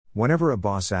Whenever a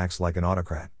boss acts like an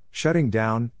autocrat, shutting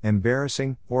down,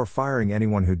 embarrassing, or firing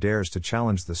anyone who dares to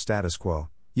challenge the status quo,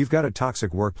 you've got a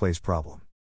toxic workplace problem.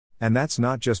 And that's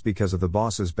not just because of the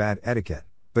boss's bad etiquette,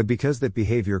 but because that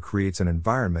behavior creates an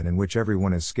environment in which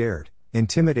everyone is scared,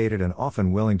 intimidated, and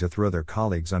often willing to throw their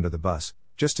colleagues under the bus,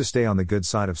 just to stay on the good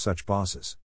side of such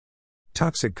bosses.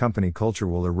 Toxic company culture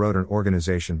will erode an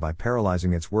organization by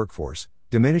paralyzing its workforce,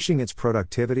 diminishing its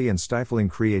productivity, and stifling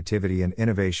creativity and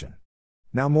innovation.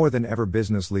 Now more than ever,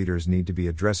 business leaders need to be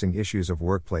addressing issues of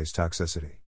workplace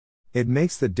toxicity. It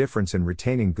makes the difference in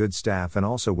retaining good staff and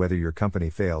also whether your company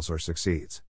fails or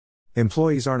succeeds.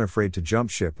 Employees aren't afraid to jump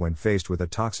ship when faced with a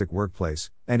toxic workplace,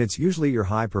 and it's usually your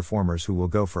high performers who will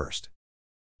go first.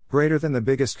 Greater than the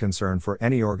biggest concern for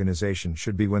any organization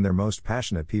should be when their most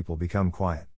passionate people become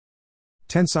quiet.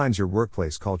 10 signs your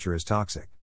workplace culture is toxic.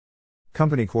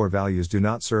 Company core values do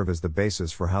not serve as the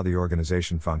basis for how the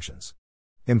organization functions.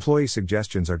 Employee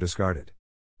suggestions are discarded.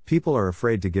 People are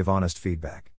afraid to give honest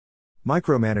feedback.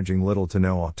 Micromanaging, little to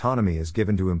no autonomy is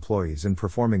given to employees in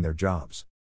performing their jobs.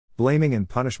 Blaming and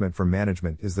punishment from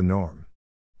management is the norm.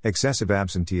 Excessive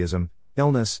absenteeism,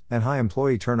 illness, and high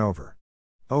employee turnover.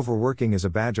 Overworking is a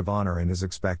badge of honor and is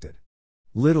expected.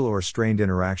 Little or strained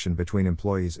interaction between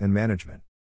employees and management.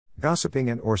 Gossiping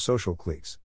and/or social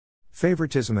cliques.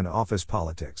 Favoritism and office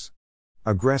politics.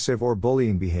 Aggressive or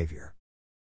bullying behavior.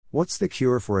 What's the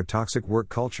cure for a toxic work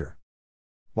culture?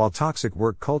 While toxic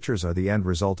work cultures are the end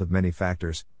result of many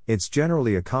factors, it's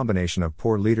generally a combination of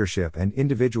poor leadership and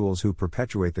individuals who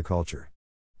perpetuate the culture.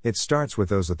 It starts with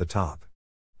those at the top.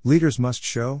 Leaders must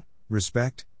show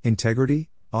respect, integrity,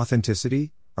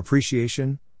 authenticity,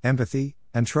 appreciation, empathy,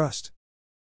 and trust.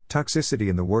 Toxicity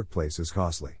in the workplace is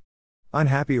costly.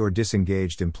 Unhappy or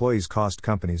disengaged employees cost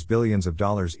companies billions of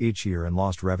dollars each year in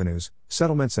lost revenues,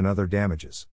 settlements, and other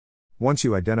damages. Once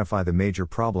you identify the major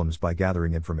problems by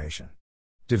gathering information,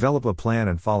 develop a plan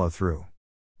and follow through.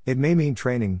 It may mean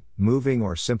training, moving,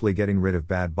 or simply getting rid of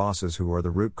bad bosses who are the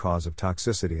root cause of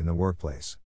toxicity in the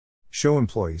workplace. Show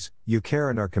employees you care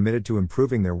and are committed to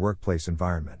improving their workplace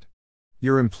environment.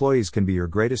 Your employees can be your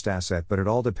greatest asset, but it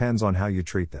all depends on how you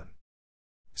treat them.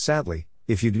 Sadly,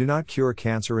 if you do not cure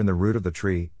cancer in the root of the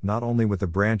tree, not only will the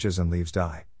branches and leaves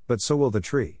die, but so will the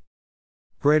tree.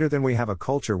 Greater than we have a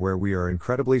culture where we are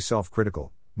incredibly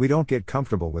self-critical, we don't get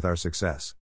comfortable with our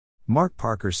success. Mark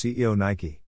Parker, CEO, Nike.